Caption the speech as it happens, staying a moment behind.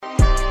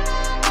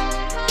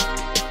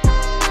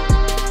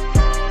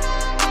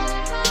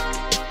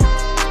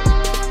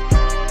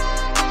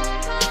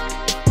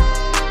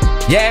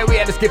Yeah, we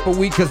had to skip a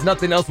week because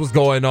nothing else was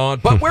going on.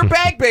 But we're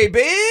back,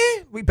 baby.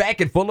 We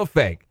back in full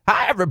effect.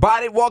 Hi,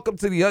 everybody. Welcome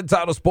to the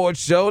Untitled Sports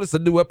Show. This is a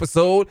new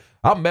episode.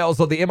 I'm Mel's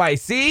of the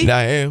MIC. And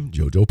I am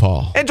JoJo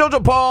Paul. And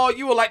JoJo Paul,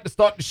 you would like to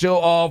start the show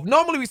off.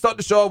 Normally, we start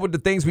the show off with the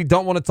things we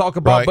don't want to talk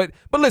about. Right.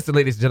 But listen,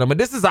 ladies and gentlemen,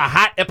 this is a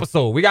hot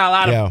episode. We got a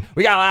lot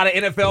of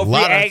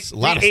NFL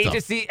free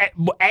agency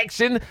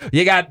action.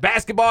 You got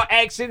basketball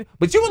action.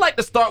 But you would like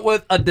to start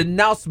with a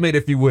denouncement,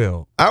 if you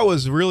will. I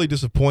was really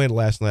disappointed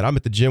last night. I'm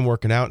at the gym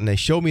working out, and they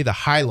showed me the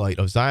highlight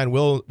of Zion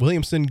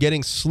Williamson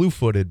getting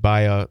slew-footed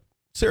by a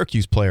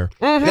Syracuse player.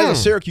 Mm-hmm. And as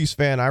a Syracuse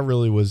fan, I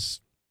was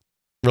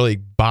really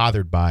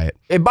bothered by it.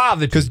 It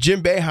bothered you. Because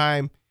Jim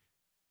Boeheim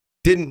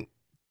did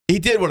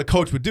what a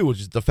coach would do, which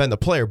is defend the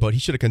player, but he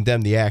should have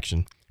condemned the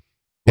action.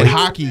 In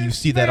hockey, you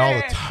see that all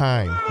the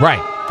time.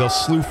 Right. They'll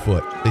slew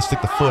foot. They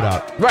stick the foot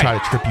out, try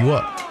to trip you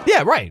up.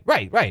 Yeah, right.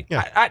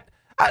 Yeah.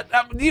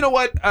 You know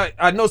what?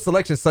 I know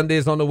Selection Sunday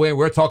is on the way, and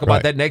we'll talk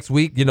about that next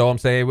week. You know what I'm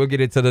saying? We'll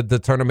get into the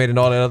tournament and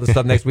all that other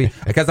stuff next week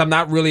because I'm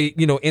not really,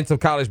 into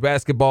college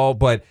basketball.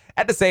 But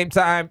at the same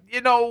time,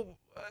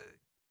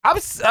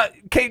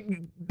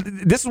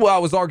 this is what I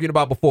was arguing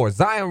about before.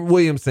 Zion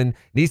Williamson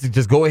needs to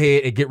just go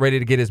ahead and get ready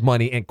to get his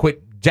money and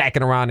quit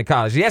jacking around in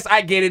college. Yes,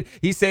 I get it.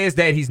 He says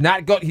that he's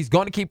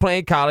going to keep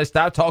playing college.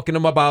 Stop talking to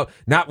him about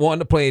not wanting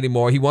to play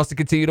anymore. He wants to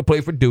continue to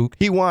play for Duke.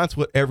 He wants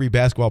what every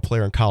basketball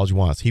player in college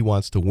wants. He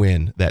wants to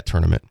win that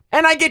tournament.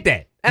 And I get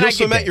that. And You'll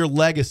cement your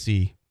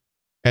legacy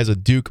as a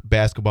Duke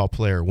basketball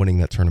player winning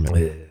that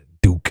tournament.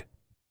 Duke.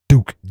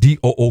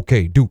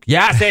 D-O-O-K. Duke.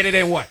 Yeah, I said it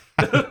in what?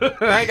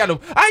 I ain't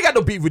got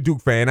no beef with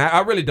Duke fan. I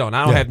really don't.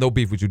 I don't have no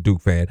beef with you,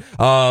 Duke fan.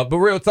 But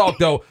real talk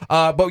though.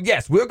 But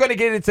yes, we're gonna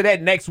get into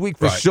that next week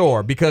for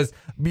sure. Because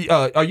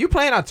are you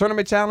playing our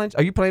tournament challenge?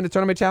 Are you playing the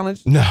tournament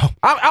challenge? No.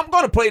 I'm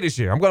gonna play this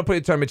year. I'm gonna play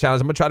the tournament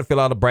challenge. I'm gonna try to fill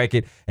out a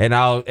bracket, and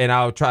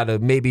I'll try to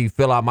maybe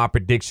fill out my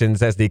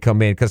predictions as they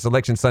come in. Because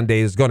Selection Sunday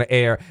is gonna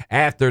air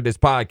after this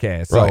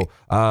podcast. So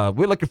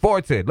we're looking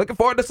forward to it. Looking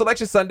forward to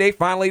Selection Sunday.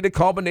 Finally, the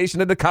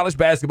culmination of the college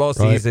basketball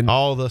season.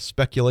 All the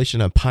speculation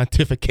and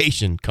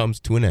pontification comes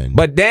to an end.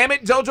 But damn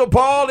it, JoJo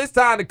Paul, it's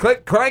time to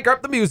crank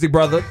up the music,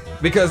 brother,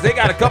 because they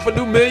got a couple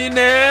new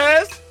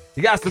millionaires.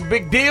 You got some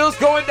big deals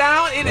going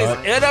down. It is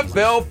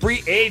NFL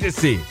free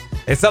agency.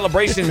 And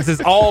celebrations is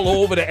all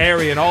over the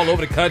area and all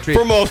over the country.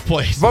 For most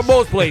places.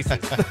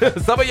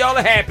 Some of y'all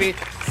are happy.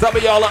 Some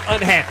of y'all are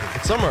unhappy.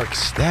 And some are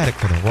ecstatic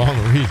for the wrong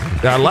reason.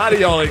 Now, a lot of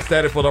y'all are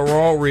ecstatic for the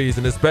wrong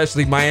reason,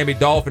 especially Miami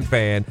Dolphin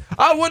fan.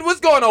 What's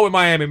going on with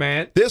Miami,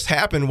 man? This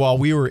happened while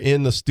we were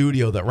in the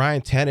studio that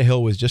Ryan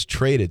Tannehill was just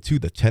traded to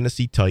the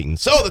Tennessee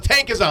Titans. So the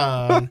tank is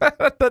on.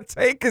 The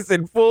tank is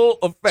in full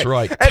effect. That's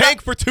right. And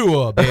tank for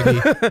Tua, baby.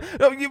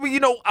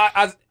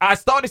 I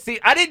started to see,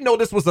 I didn't know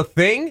this was a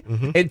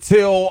thing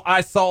until I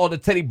saw the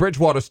Teddy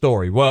Bridgewater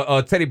story.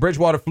 Well, Teddy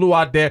Bridgewater flew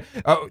out there.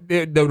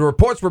 The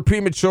reports were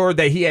premature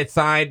that he had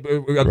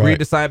agreed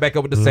to sign back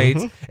up with the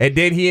Saints. And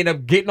then he ended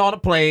up getting on a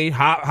plane,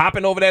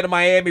 hopping over there to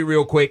Miami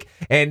real quick.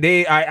 And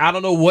I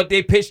don't know what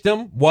they pitched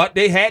him, what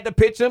they had to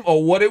pitch him,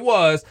 or what it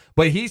was.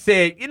 But he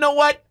said, you know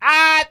what?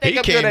 I think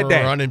I'm good at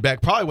that. Running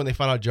back, probably when they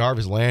found out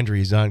Jarvis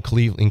Landry's in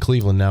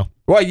Cleveland now.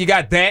 Well, you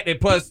got that. And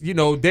plus,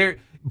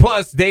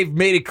 they've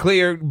made it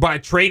clear by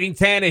trading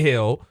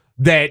Tannehill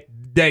that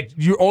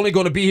you're only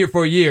going to be here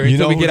for a year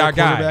until we get our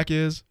guy. Quarterback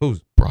is? Who's?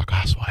 Brock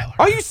Osweiler.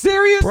 Are you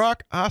serious?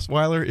 Brock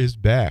Osweiler is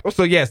back.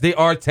 So, yes, they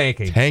are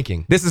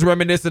tanking. This is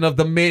reminiscent of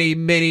the many,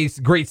 many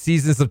great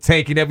seasons of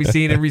tanking that we've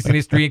seen in recent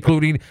history,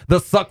 including the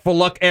Suck for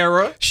Luck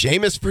era.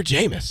 Seamus for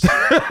Jameis.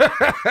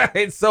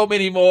 And so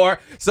many more.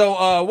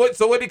 So,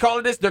 what are they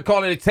calling this? They're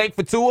calling it Tank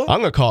for Tua? I'm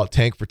going to call it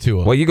Tank for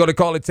Tua. Well, you're going to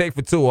call it Tank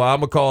for Tua.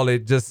 I'm going to call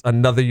it just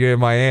another year in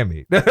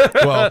Miami.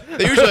 Well,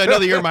 they usually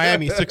another year in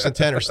Miami,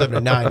 6-10 or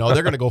 7-9. No,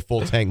 they're going to go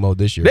full tank mode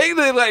this year. They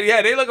look like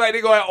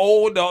they're going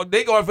old.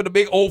 They're going for the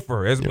big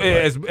offer as much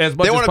as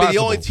possible. They want to be the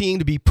only team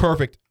to be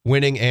perfect,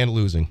 winning and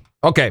losing.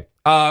 Okay.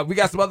 We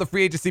got some other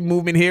free agency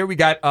movement here. We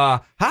got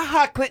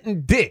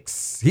Clinton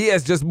Dix. He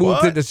has just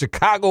moved to the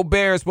Chicago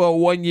Bears for a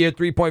 1-year,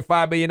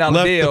 $3.5 million deal.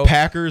 Left the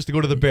Packers to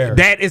go to the Bears.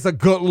 That is a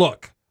good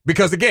look.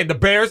 Because, again, the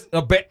Bears,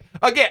 the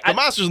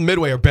Monsters of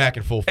Midway are back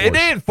in full force. And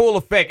they're in full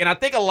effect. And I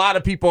think a lot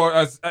of people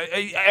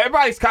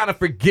everybody's kind of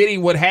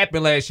forgetting what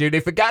happened last year.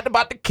 They forgot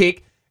about the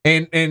kick.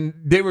 And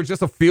they were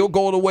just a field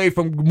goal away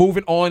from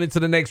moving on into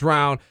the next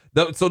round.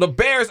 So the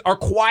Bears are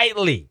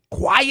quietly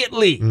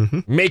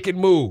making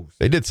moves.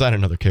 They did sign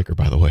another kicker,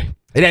 by the way.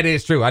 That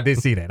is true. I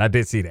did see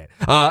that.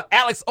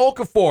 Alex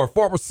Okafor,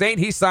 former Saint,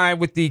 he signed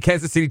with the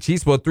Kansas City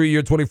Chiefs for a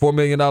 3-year, $24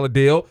 million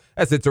deal.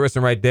 That's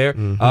interesting right there.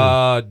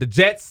 The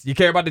Jets, you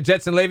care about the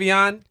Jets and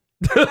Le'Veon?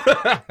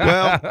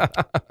 Well,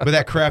 with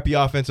that crappy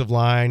offensive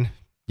line.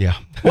 Yeah.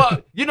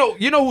 Well, you know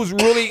who's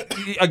really,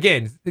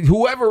 again,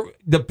 whoever,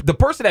 the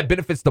person that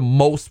benefits the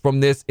most from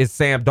this is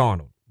Sam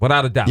Darnold,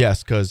 without a doubt.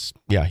 Yes, because,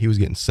 he was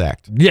getting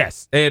sacked.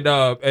 Yes, and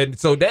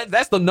so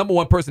that's the number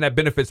one person that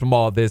benefits from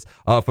all of this,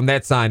 from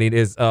that signing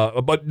is,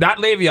 but not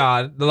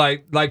Le'Veon.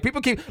 Like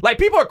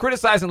people are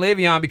criticizing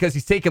Le'Veon because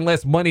he's taking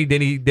less money than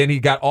he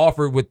got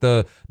offered with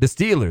the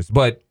Steelers,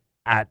 but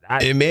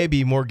It may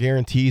be more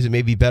guarantees. It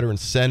may be better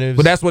incentives.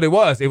 But that's what it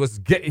was.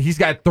 He's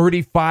got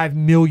 $35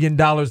 million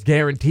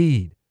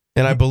guaranteed.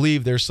 And I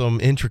believe there's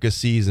some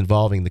intricacies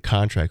involving the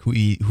contract.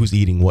 Who's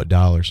eating what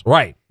dollars?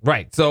 Right.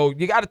 So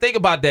you got to think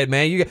about that,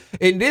 man.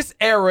 In this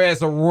era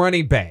as a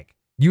running back,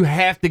 you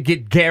have to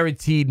get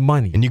guaranteed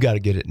money. And you got to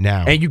get it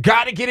now. And you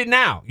got to get it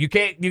now. You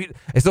can't.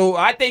 And so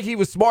I think he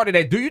was smart at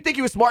that. Do you think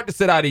he was smart to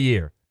sit out a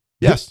year?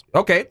 Yes.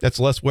 Okay. That's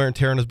less wear and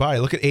tear on his body.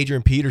 Look at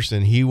Adrian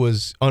Peterson. He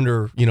was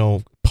under,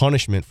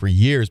 punishment for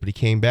years, but he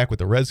came back with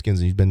the Redskins,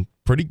 and he's been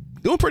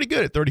doing pretty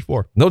good at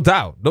 34. No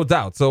doubt.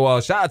 So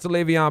shout out to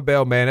Le'Veon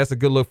Bell, man. That's a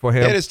good look for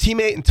him. And his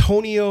teammate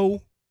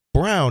Antonio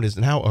Brown is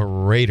now a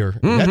Raider.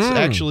 Mm-hmm. That's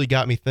actually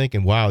got me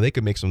thinking, wow, they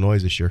could make some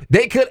noise this year.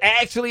 They could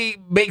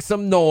actually make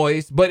some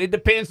noise, but it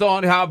depends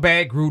on how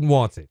bad Gruden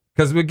wants it.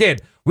 Because, again,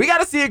 we got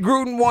to see if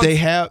Gruden wants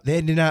it.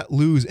 They did not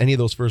lose any of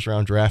those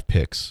first-round draft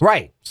picks.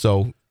 Right.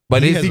 So,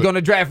 but is he going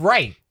to draft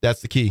right?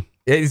 That's the key.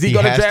 Is he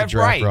going to draft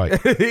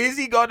right? Is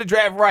he going to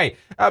draft right?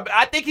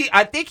 I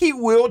think he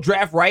will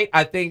draft right.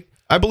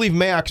 I believe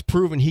Mayock's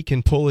proven he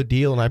can pull a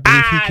deal, and I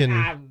believe he can.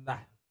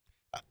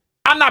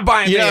 I'm not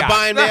buying Mayock. You're not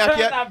buying Mayock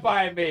yet? I'm not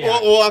buying Mayock.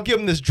 Well, I'll give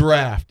him this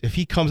draft. If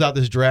he comes out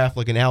this draft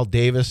like an Al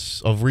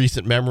Davis of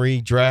recent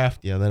memory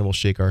draft, then we'll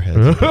shake our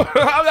heads.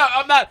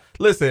 I'm not.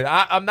 Listen,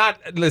 I'm not.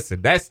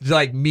 Listen, that's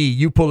like me.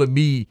 You pulling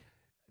me.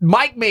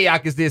 Mike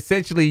Mayock is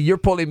essentially you're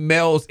pulling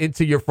Mel's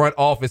into your front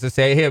office and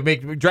say, "Here,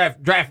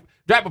 draft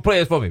the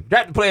players for me.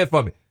 Draft the players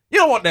for me." You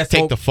don't want that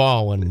smoke. Take the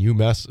fall when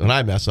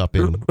I mess up,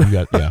 and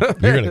you're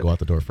gonna go out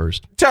the door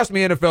first. Trust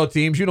me, NFL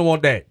teams, you don't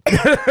want that.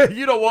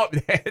 You don't want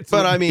that.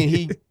 But I mean,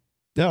 he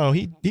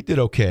did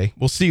okay.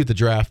 We'll see with the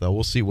draft, though.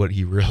 We'll see what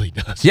he really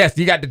does. Yes,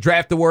 you got the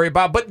draft to worry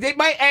about, but they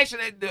might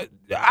actually.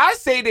 I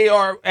say they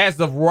are, as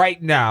of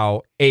right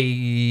now,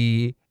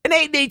 an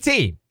 8-8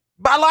 team.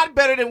 But a lot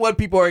better than what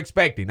people are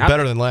expecting.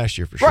 Better than last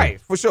year, for sure. Right,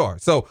 for sure.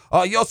 So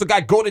you also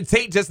got Golden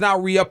Tate just now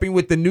re-upping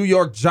with the New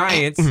York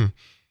Giants.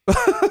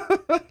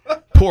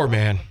 Poor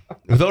man.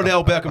 With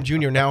Odell Beckham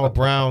Jr. now a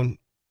Brown,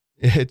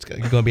 it's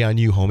going to be on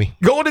you, homie.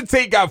 Golden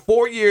Tate got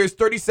 4 years,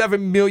 $37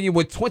 million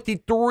with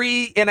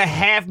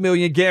 $23.5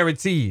 million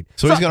guaranteed.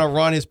 So he's going to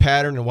run his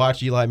pattern and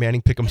watch Eli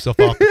Manning pick himself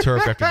off the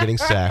turf after getting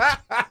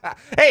sacked.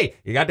 Hey,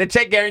 you got the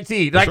check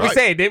guaranteed. Like we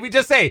said, did we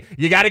just say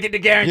you got to get the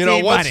guaranteed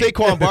money? Once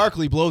Saquon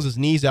Barkley blows his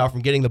knees out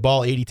from getting the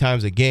ball 80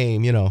 times a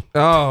game,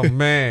 Oh,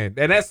 man.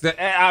 And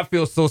I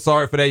feel so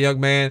sorry for that young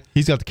man.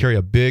 He's got to carry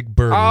a big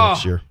burden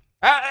next year.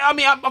 I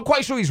mean, I'm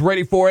quite sure he's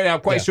ready for it. I'm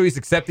quite sure he's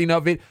accepting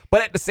of it.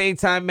 But at the same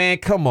time, man,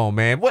 come on,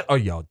 man. What are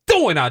y'all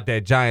doing out there,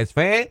 Giants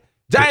fan?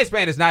 Giants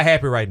fan is not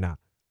happy right now.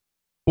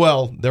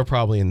 Well, they're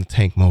probably in the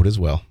tank mode as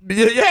well.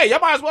 Yeah, y'all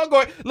might as well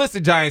go.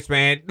 Listen, Giants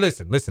fan.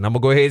 Listen. I'm going to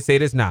go ahead and say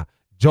this now.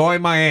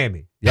 Join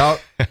Miami. Y'all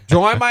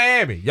join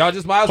Miami. Y'all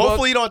just might as well.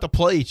 Hopefully you don't have to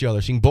play each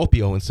other. So you can both be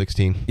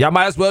 0-16. Y'all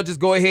might as well just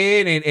go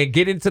ahead and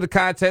get into the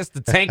contest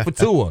to tank for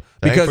Tua.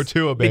 For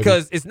Tua, baby.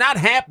 Because it's not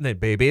happening,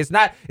 baby. It's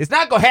not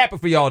going to happen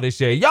for y'all this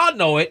year. Y'all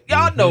know it.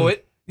 Y'all know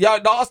it.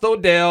 Y'all lost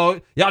Odell.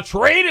 Y'all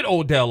traded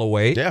Odell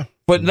away. Yeah.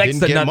 For next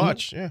Didn't to get nothing.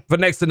 much. Yeah. For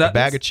next to nothing. A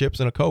bag of chips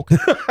and a Coke.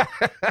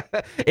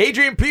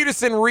 Adrian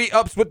Peterson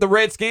re-ups with the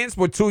Redskins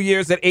for 2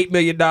 years at $8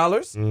 million.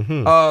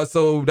 Mm-hmm.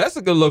 So that's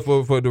a good look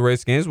for the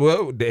Redskins.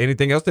 Well,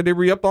 anything else that they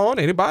re-up on?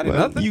 Anybody?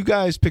 Nothing? You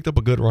guys picked up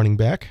a good running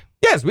back.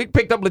 Yes, we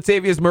picked up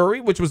Latavius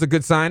Murray, which was a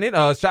good signing.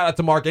 Shout out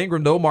to Mark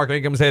Ingram, though. Mark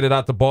Ingram's headed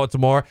out to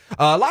Baltimore.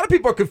 A lot of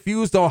people are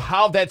confused on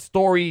how that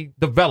story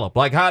developed,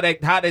 like how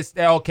that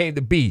all came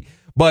to be.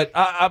 But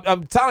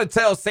I'm trying to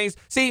tell Saints,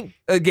 see,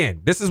 again,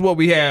 this is what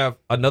we have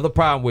another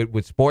problem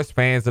with sports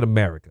fans in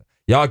America.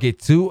 Y'all get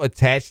too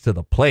attached to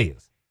the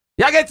players.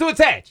 Y'all get too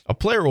attached. A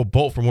player will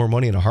bolt for more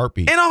money in a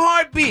heartbeat.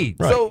 Right.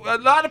 So a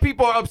lot of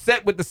people are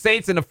upset with the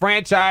Saints and the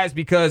franchise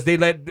because they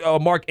let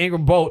Mark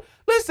Ingram bolt.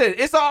 Listen,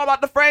 it's all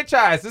about the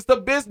franchise. It's the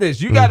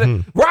business. You got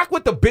to rock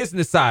with the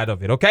business side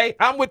of it, okay?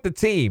 I'm with the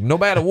team no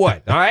matter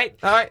what, all right?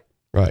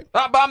 Right.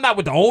 But I'm not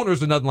with the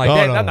owners or nothing like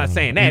that. I'm not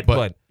saying that,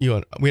 but we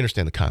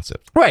understand the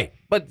concept. Right.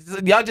 But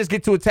y'all just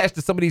get too attached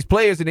to some of these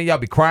players and then y'all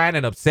be crying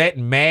and upset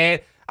and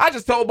mad. I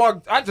just told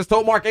Mark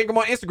Ingram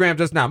on Instagram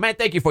just now, man,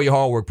 thank you for your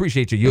hard work.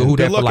 Appreciate you. You're who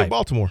that for life. Good luck in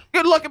Baltimore.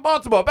 Good luck in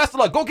Baltimore. Best of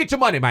luck. Go get your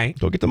money, man.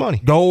 Go get the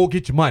money. Go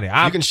get your money.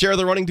 You can share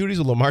the running duties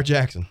with Lamar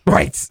Jackson.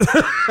 Right.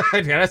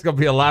 That's gonna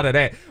be a lot of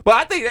that. But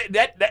I think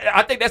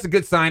I think that's a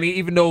good signing,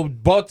 even though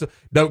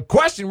the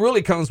question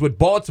really comes with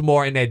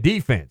Baltimore and that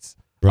defense.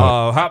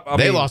 Right.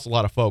 They lost a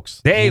lot of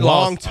folks. They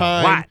long lost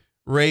time a lot.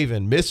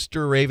 Raven,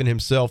 Mr. Raven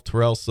himself,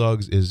 Terrell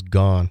Suggs is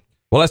gone.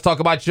 Well, let's talk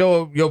about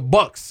your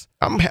Bucks.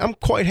 I'm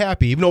quite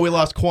happy, even though we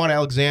lost Quan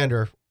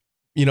Alexander.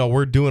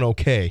 We're doing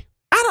okay.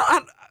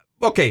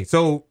 Okay,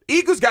 so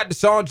Eagles got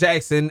Deshaun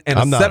Jackson and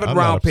a 7th round pick. I'm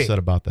not upset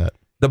about that.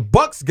 The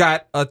Bucks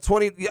got a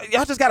 20.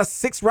 Y'all just got a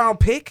 6th round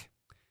pick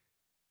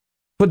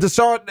for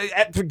Deshaun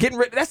for getting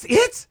rid. That's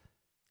it.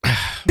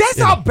 That's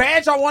how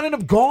bad y'all wanted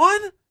him gone.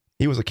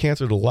 He was a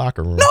cancer to the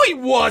locker room. No, he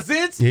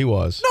wasn't. He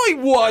was. No, he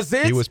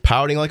wasn't. He was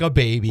pouting like a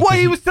baby. Well,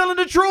 he was telling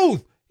the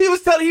truth. He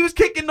was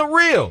kicking the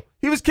real.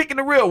 He was kicking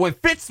the real. When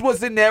Fitz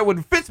was in there,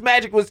 when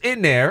Fitzmagic was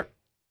in there.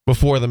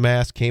 Before the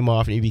mask came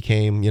off and he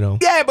became,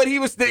 Yeah, but he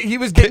was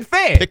getting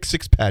fed. Pick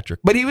Six Patrick.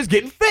 But he was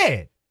getting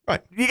fed.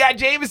 Right. You got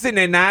Jameis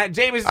there now.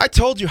 Jameis. I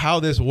told you how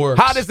this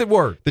works. How does it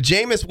work? The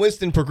Jameis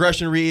Winston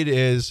progression read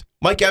is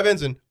Mike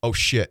Evans and, oh,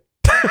 shit.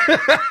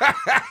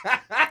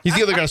 He's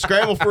either going to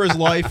scramble for his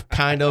life,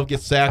 kind of,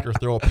 get sacked, or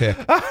throw a pick.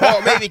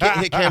 Or maybe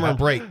hit Cameron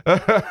Brate.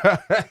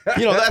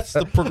 That's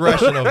the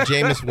progression of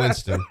Jameis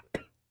Winston.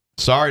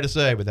 Sorry to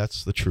say, but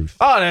that's the truth.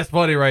 Oh, that's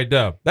funny right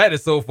there. That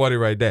is so funny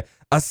right there.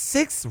 A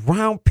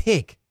 6th-round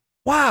pick.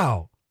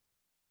 Wow.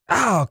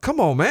 Oh,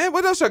 come on, man.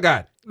 What else I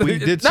got? We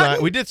did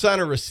sign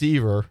a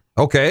receiver.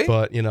 Okay.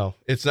 But,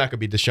 it's not going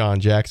to be Deshaun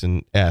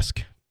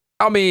Jackson-esque.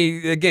 I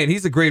mean, again,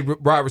 he's a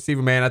great wide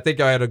receiver, man. I think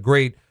y'all had a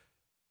great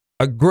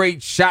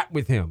shot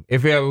with him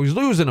if y'all was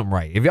losing him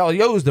right, if y'all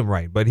used him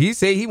right. But he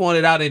said he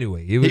wanted out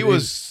anyway. He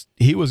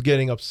was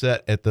getting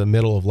upset at the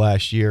middle of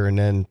last year, and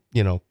then,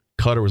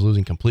 Cutter was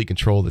losing complete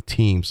control of the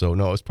team. So,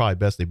 no, it's probably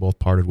best they both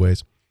parted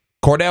ways.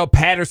 Cordell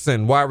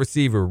Patterson, wide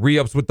receiver,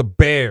 re-ups with the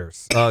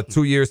Bears.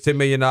 2 years, $10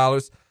 million.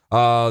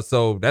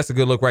 So that's a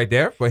good look right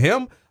there for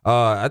him.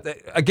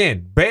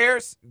 Again,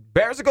 Bears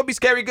are going to be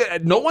scary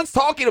good. No one's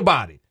talking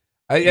about it.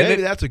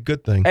 Maybe that's a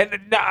good thing.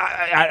 And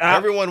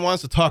everyone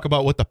wants to talk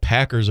about what the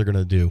Packers are going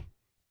to do.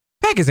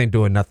 Packers ain't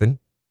doing nothing.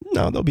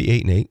 No, they'll be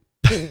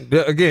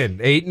 8-8. Again,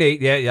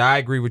 8-8. Yeah, I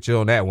agree with you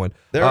on that one.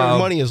 Their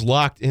money is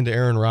locked into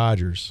Aaron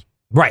Rodgers.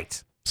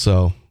 Right.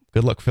 So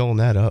good luck filling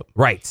that up.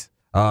 Right.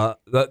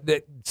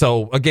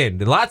 So again,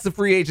 lots of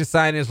free agent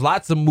signings,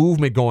 lots of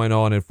movement going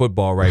on in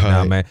football right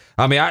now, man.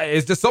 I mean,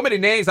 it's just so many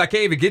names. I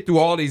can't even get through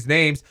all these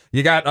names.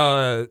 You got,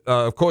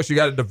 of course, you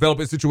got a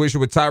development situation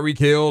with Tyreek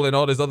Hill and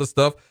all this other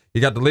stuff.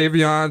 You got the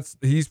Le'Veon.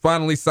 He's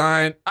finally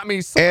signed. I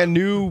mean, and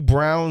new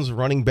Browns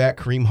running back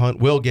Kareem Hunt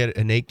will get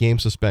an 8-game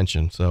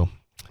suspension. So,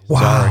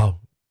 wow. Sorry.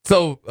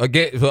 So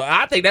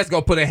I think that's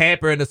gonna put a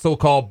hamper in the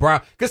so-called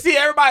Brown. Cause see,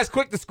 everybody's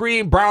quick to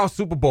scream Brown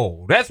Super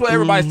Bowl. That's what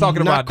everybody's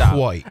talking about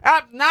now.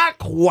 Not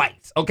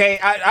quite. Okay,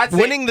 I'd say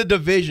winning the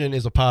division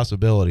is a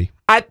possibility.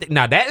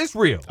 Now that is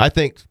real. I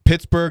think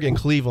Pittsburgh and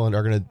Cleveland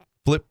are gonna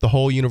flip the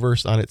whole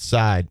universe on its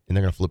side, and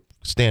they're gonna flip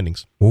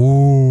standings.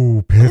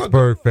 Ooh,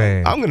 Pittsburgh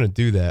fan. I'm gonna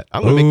do that.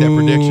 I'm gonna make that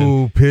prediction.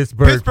 Ooh,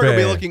 Pittsburgh will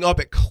be looking up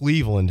at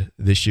Cleveland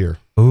this year.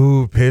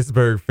 Ooh,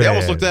 Pittsburgh fan. They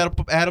almost looked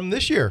at them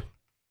this year.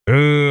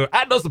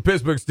 I know some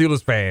Pittsburgh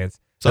Steelers fans.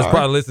 Let's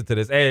probably listen to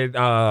this. And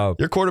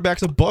your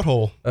quarterback's a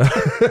butthole.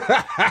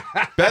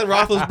 Ben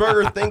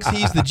Roethlisberger thinks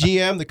he's the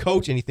GM, the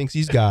coach, and he thinks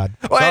he's God.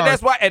 Well,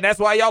 and that's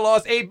why y'all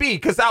lost AB.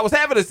 Because I was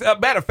having a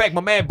matter of fact,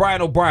 my man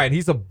Brian O'Brien,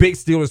 he's a big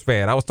Steelers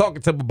fan. I was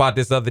talking to him about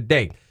this the other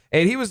day,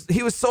 and he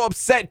was so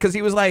upset because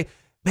he was like,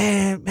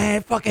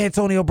 Man, fuck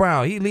Antonio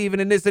Brown. He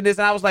leaving and this and this.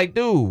 And I was like,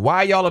 dude, why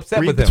are y'all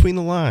upset with him? Between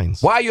the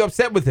lines. Why are you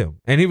upset with him?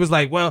 And he was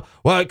like, well,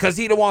 because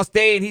he don't want to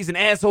stay and he's an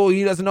asshole.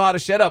 He doesn't know how to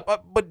shut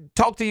up. But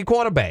talk to your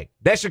quarterback.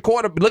 That's your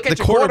quarterback. Look at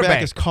your quarterback. The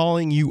quarterback is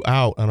calling you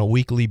out on a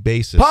weekly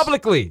basis.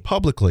 Publicly.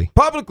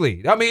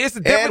 I mean, it's a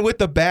different. And with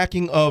the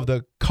backing of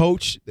the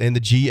coach and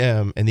the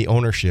GM and the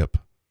ownership.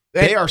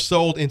 They are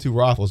sold into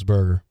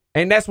Roethlisberger.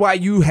 And that's why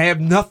you have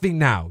nothing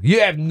now.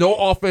 You have no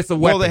offensive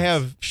weapons. Well, they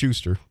have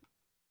Schuster.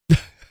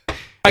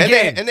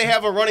 Again, and they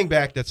have a running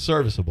back that's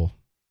serviceable.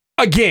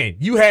 Again,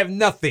 you have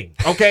nothing,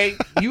 okay?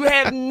 You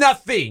have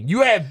nothing.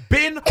 You have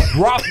Ben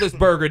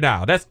Roethlisberger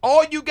now. That's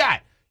all you got.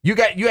 You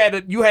had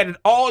an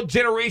all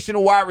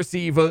generational wide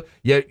receiver.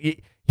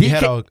 He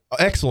had an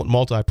excellent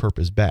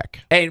multi-purpose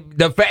back. And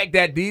the fact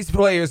that these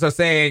players are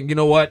saying, you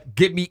know what,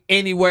 get me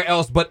anywhere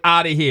else but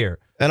out of here.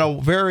 And a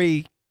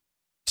very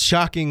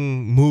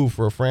shocking move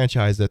for a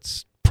franchise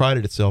that's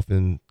prided itself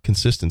in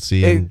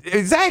consistency and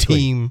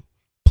team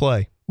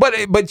play.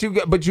 But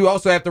you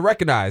also have to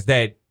recognize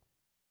that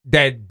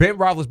Ben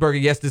Roethlisberger,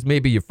 yes, this may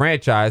be your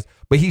franchise,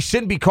 but he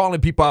shouldn't be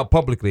calling people out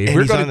publicly. And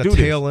he's on the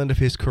tail end of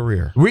his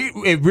career.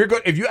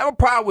 If you have a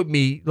problem with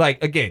me,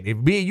 like again, if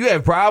me and you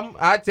have a problem,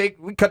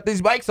 we cut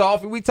these mics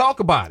off and we talk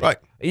about it. Right.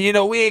 You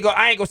know,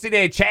 I ain't gonna sit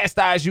there and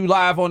chastise you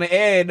live on the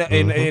air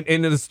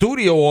in the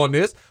studio on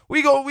this.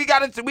 We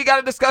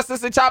gotta discuss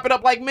this and chop it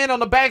up like men on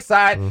the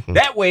backside. Mm-hmm.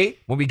 That way,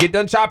 when we get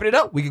done chopping it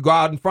up, we can go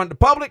out in front of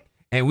the public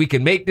and we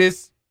can make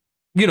this,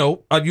 you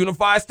know, a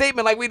unified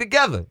statement like we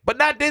together. But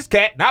not this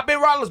cat, not Ben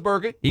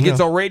Roethlisberger. He gets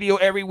on radio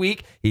every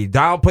week. He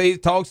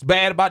downplays, talks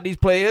bad about these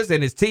players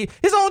and his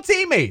own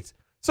teammates.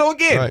 So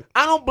again,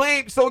 I don't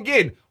blame. So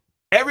again,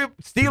 every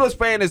Steelers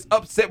fan is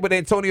upset with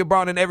Antonio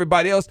Brown and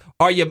everybody else.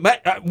 When are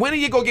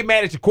you gonna get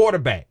mad at your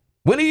quarterback?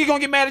 When are you gonna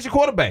get mad at your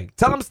quarterback?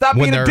 Tell him to stop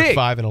being a dick.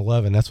 When they're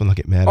 5-11, that's when they'll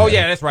get mad. Oh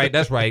yeah, that's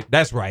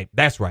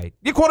right.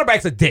 Your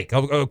quarterback's a dick.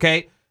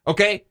 Okay.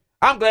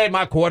 I'm glad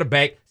my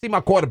quarterback.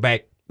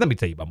 Let me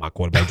tell you about my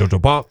quarterback,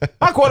 JoJo Paul.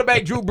 My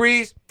quarterback, Drew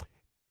Brees.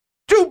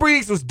 Drew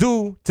Brees was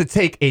due to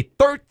take a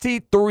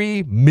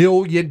 $33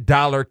 million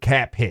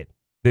cap hit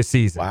this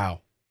season. Wow.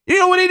 You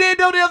know what he did,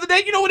 though, the other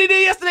day? You know what he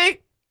did yesterday?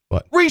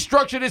 What?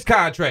 Restructured his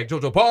contract,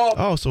 JoJo Paul.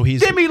 Oh, so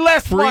he's give me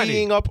less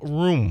freeing money. up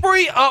room.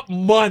 Free up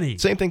money.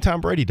 Same thing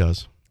Tom Brady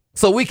does.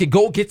 So we could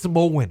go get some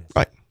more winners.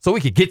 Right. So we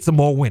could get some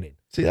more winning.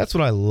 See, that's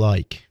what I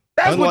like.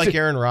 Unlike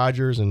Aaron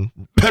Rodgers and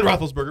Ben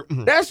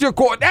Roethlisberger. That's your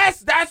core.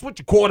 That's what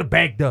your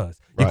quarterback does.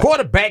 Your Right.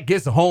 quarterback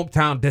gets a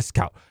hometown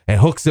discount and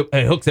hooks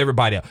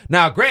everybody up.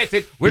 Now,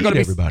 granted, we're going to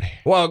be everybody.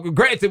 Well,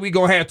 granted, we're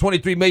going to have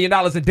 $23 million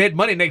in dead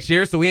money next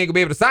year, so we ain't going to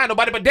be able to sign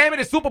nobody. But damn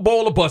it, it's Super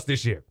Bowl or bust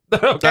this year.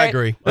 Okay? I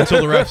agree.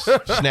 Until the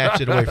refs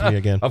snatch it away from you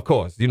again. Of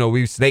course,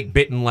 we snake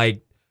bitten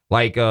like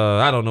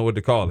I don't know what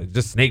to call it.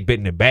 Just snake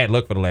bitten and bad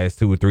luck for the last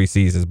 2 or 3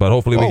 seasons. But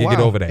hopefully we can get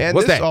over that. And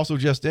What's this that? also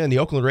just in, the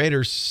Oakland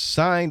Raiders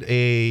signed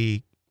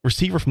a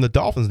receiver from the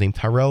Dolphins named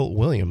Tyrell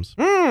Williams.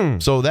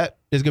 So that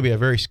is going to be a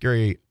very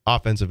scary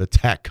offensive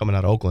attack coming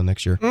out of Oakland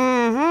next year. Well,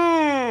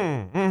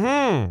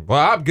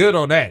 I'm good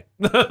on that.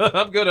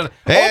 I'm good on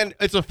that. And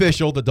it's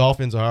official. The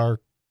Dolphins are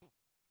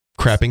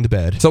crapping the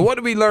bed. So what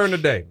did we learn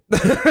today?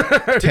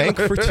 Tank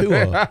for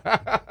Tua.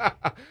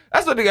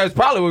 That's what the guys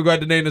probably were going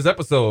to name this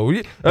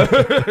episode.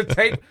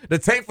 The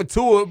tank for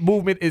Tua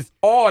movement is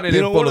on and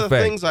in full One of the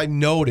effect. things I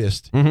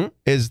noticed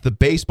is the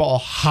baseball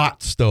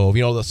hot stove.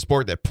 The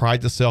sport that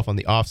prides itself on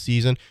the off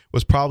season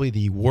was probably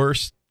the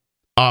worst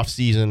off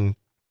season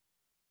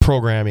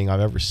programming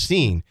I've ever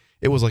seen.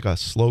 It was like a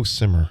slow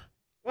simmer.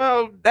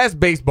 Well, that's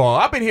baseball.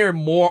 I've been hearing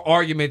more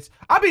arguments.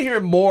 I've been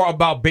hearing more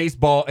about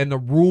baseball and the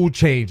rule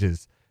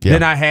changes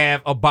than I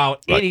have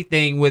about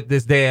anything with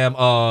this damn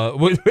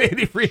with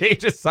any free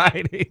agent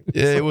signing.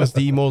 It was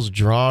the most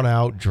drawn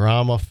out,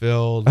 drama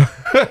filled.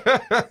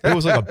 It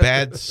was like a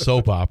bad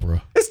soap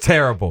opera. It's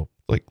terrible.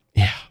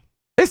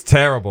 It's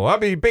terrible. I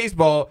mean,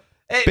 baseball.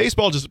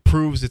 Baseball just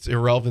proves its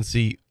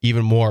irrelevancy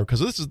even more because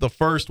this is the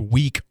first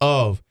week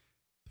of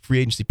free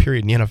agency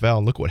period in the NFL,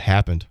 and look what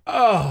happened.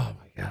 Oh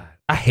my God.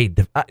 I hate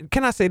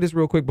can I say this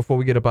real quick before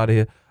we get up out of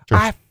here? Sure.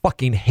 I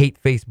fucking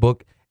hate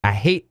Facebook. I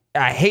hate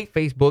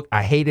Facebook.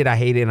 I hate it,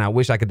 and I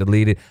wish I could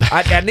delete it.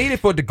 I need it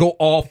for it to go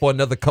off for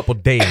another couple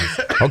days.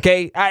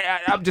 Okay?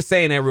 I'm just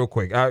saying that real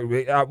quick.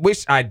 I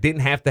wish I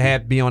didn't have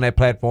to be on that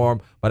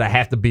platform, but I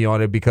have to be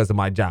on it because of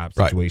my job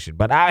situation.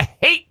 But I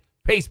hate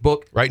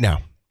Facebook Right now.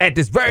 at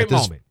this very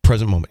moment.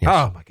 Present moment. Yes.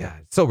 Oh my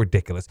God, it's so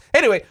ridiculous.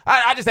 Anyway,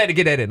 I just had to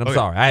get that in. I'm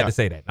sorry. I had to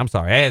say that. I'm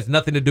sorry. It has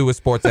nothing to do with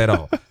sports at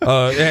all.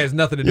 It has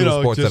nothing to do with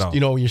sports at all.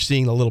 When you're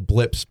seeing the little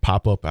blips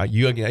pop up,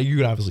 you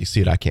can obviously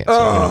see it. I can't.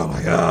 Oh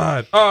my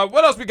God.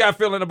 What else we got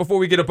filling up before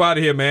we get up out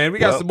of here, man? We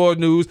got some more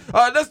news.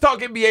 Let's talk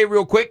NBA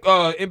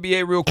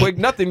real quick.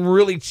 Nothing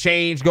really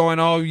changed going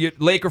on. You're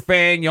Laker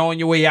fan, you're on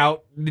your way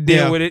out.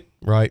 Deal with it.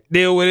 Right.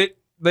 Deal with it.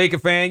 Laker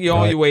fan, you're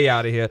on your way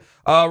out of here.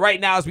 Right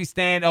now, as we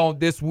stand on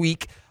this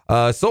week,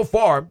 so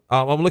far,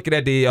 I'm looking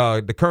at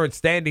the current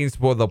standings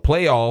for the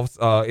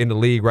playoffs in the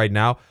league right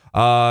now.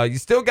 You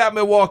still got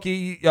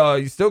Milwaukee.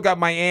 You still got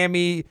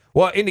Miami.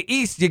 Well, in the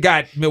East, you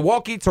got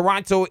Milwaukee,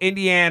 Toronto,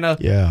 Indiana,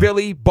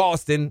 Philly,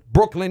 Boston,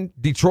 Brooklyn,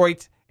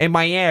 Detroit, and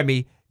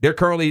Miami. They're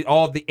currently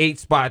all the 8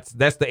 spots.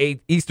 That's the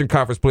 8 Eastern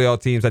Conference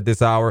playoff teams at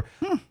this hour.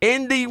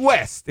 In the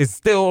West, it's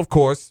still, of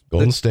course,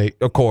 Golden State.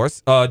 Of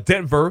course,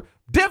 Denver.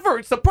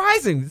 Denver,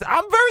 surprising.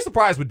 I'm very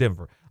surprised with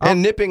Denver.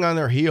 And nipping on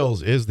their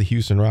heels is the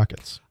Houston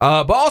Rockets.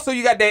 But also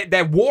you got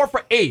that war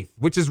for 8th,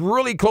 which is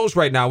really close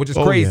right now, which is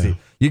crazy.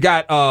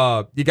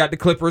 Yeah. You got the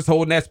Clippers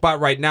holding that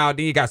spot right now.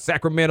 Then you got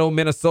Sacramento,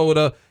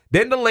 Minnesota,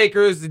 then the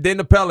Lakers, then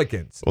the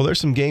Pelicans. Well, there's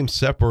some games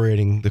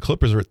separating. The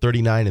Clippers are at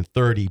 39 and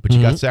 30, but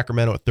you got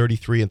Sacramento at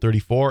 33 and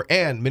 34,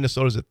 and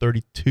Minnesota's at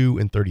 32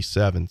 and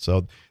 37.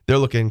 So they're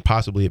looking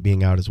possibly at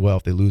being out as well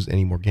if they lose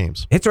any more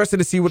games. Interested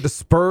to see what the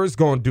Spurs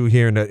going to do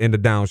here in the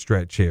down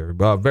stretch here.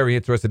 Very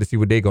interested to see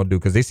what they're going to do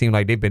because they seem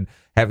like they've been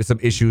having some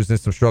issues and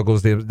some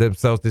struggles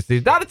themselves this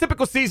season. Not a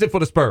typical season for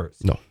the Spurs.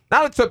 No.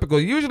 Not a typical.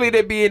 Usually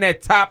they be in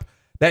that top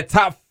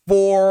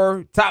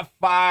 4, top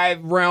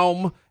 5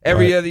 realm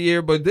every other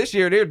year, but this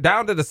year they're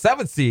down to the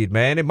 7th seed,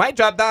 man. It might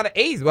drop down to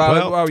 8th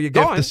while you're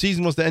going. If the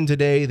season was to end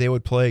today, they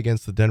would play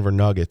against the Denver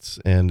Nuggets,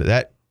 and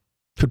that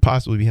could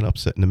possibly be an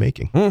upset in the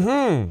making.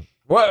 Mm-hmm.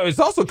 Well, it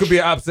also could be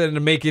an upset in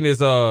the making is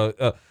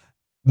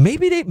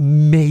maybe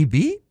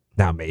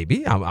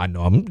I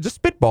know I'm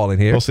just spitballing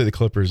here. We'll say the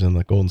Clippers and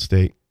the Golden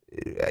State.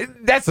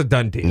 That's a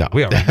done deal. No.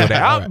 We already know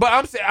that. Right.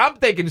 But I'm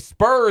thinking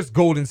Spurs,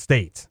 Golden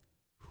State.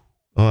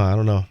 Oh, I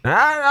don't know.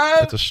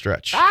 That's a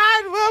stretch.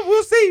 Well,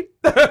 we'll see.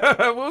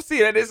 We'll see.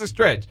 That is a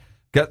stretch.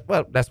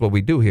 Well, that's what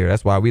we do here.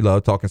 That's why we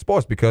love talking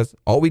sports, because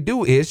all we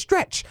do is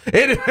stretch.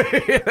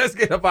 Anyway, let's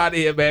get up out of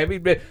here, man.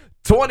 We've been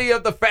 20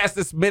 of the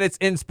fastest minutes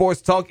in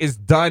sports talk is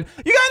done.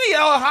 You got any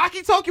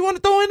hockey talk you want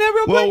to throw in there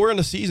real quick? Well, we're in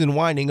the season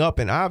winding up,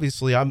 and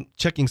obviously I'm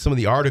checking some of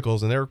the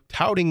articles, and they're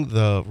touting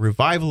the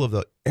revival of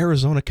the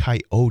Arizona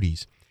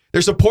Coyotes.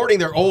 They're supporting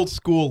their old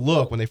school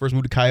look when they first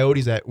moved to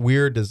Coyotes, that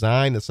weird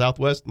design, the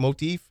Southwest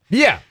motif.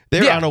 Yeah.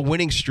 They're on a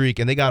winning streak,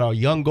 and they got a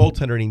young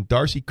goaltender named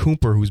Darcy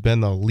Cooper, who's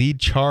been the lead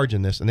charge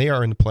in this, and they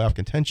are in the playoff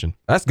contention.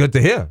 That's good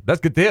to hear.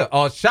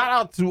 Shout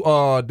out to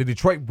the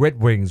Detroit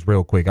Red Wings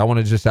real quick. I want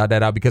to just shout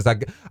that out because I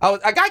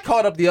got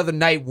caught up the other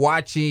night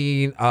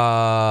watching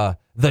The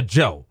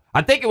Joe.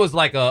 I think it was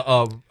like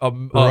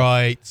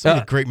right. Some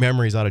of the great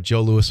memories out of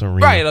Joe Louis Arena.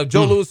 Right,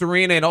 Joe Louis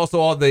Arena, and also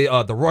all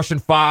the Russian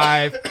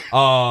Five,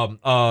 all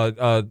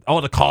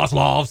the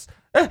Kozlovs.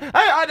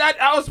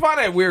 I was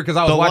finding it weird because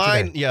I was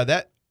watching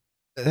that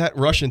that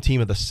Russian team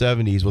of the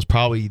 70s was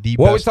probably the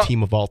best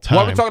team of all time.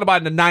 What we're talking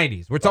about in the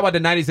 90s. We're talking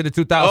about the 90s and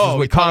the 2000s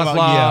with Kozlov.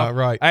 Yeah,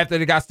 right. After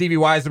they got Stevie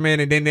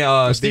Yzerman, and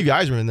then Stevie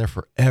Yzerman in there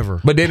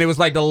forever. But then it was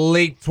like the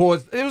late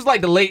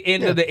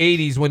end of the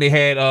 80s when they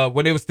had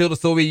when it was still the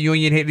Soviet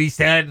Union. He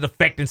started to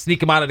defect and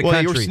sneak him out of the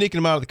country. They were sneaking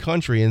him out of the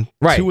country, and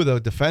right. two of the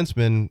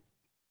defensemen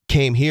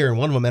came here, and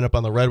one of them ended up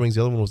on the Red Wings.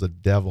 The other one was the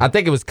Devil. I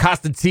think it was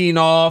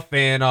Konstantinov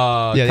and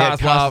Kozlov. They had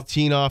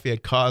Konstantinov, he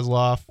had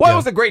Kozlov. Well, it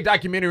was a great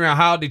documentary on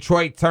how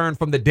Detroit turned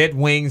from the Dead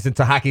Wings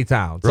into Hockey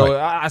Town. So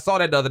I saw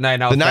that the other night,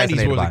 and I was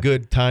fascinated. The 90s was a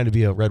good time to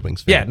be a Red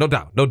Wings fan. Yeah, no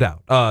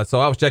doubt. So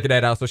I was checking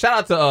that out. So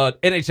shout out to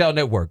NHL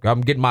Network. I'm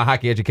getting my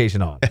hockey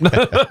education on.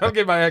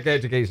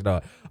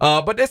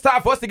 But it's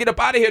time for us to get up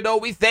out of here, though.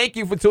 We thank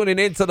you for tuning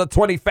in to the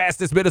 20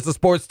 fastest minutes of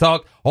sports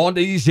talk on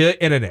these here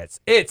internets.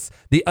 It's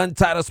the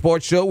Untitled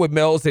Sports Show with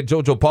Mel's and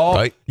JoJo Paul.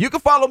 Right. You can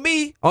follow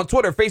me on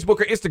Twitter,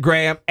 Facebook, or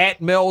Instagram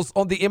at Mel's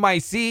on the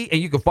MIC,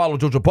 and you can follow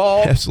JoJo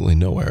Paul. Absolutely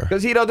nowhere.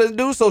 Because he doesn't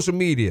do social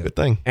media. Good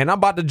thing. And I'm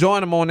about to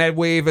join him on that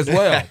wave as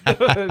well.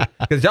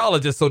 Because y'all are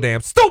just so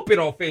damn stupid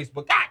on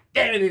Facebook. God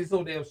damn it, it's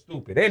so damn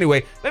stupid.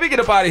 Anyway, let me get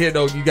up out of here,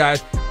 though, you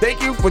guys.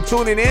 Thank you for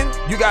tuning in.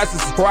 You guys can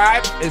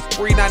subscribe. It's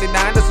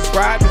 $3.99 to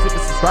subscribe. Just hit the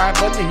subscribe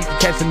button, and you can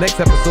catch the next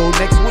episode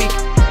next week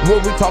where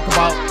we talk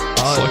about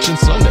Selection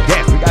Sunday.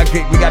 Yes, we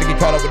gotta get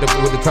caught up with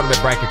the tournament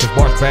bracket because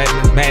March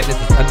Madness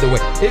is underway.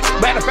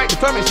 Matter of fact, the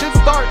tournament should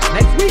start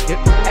next week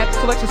at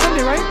Selection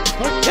Sunday, right?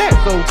 Yeah.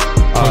 So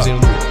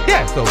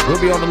so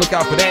we'll be on the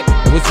lookout for that,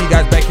 and we'll see you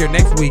guys back here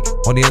next week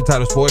on the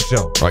Untitled Sports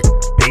Show. Right.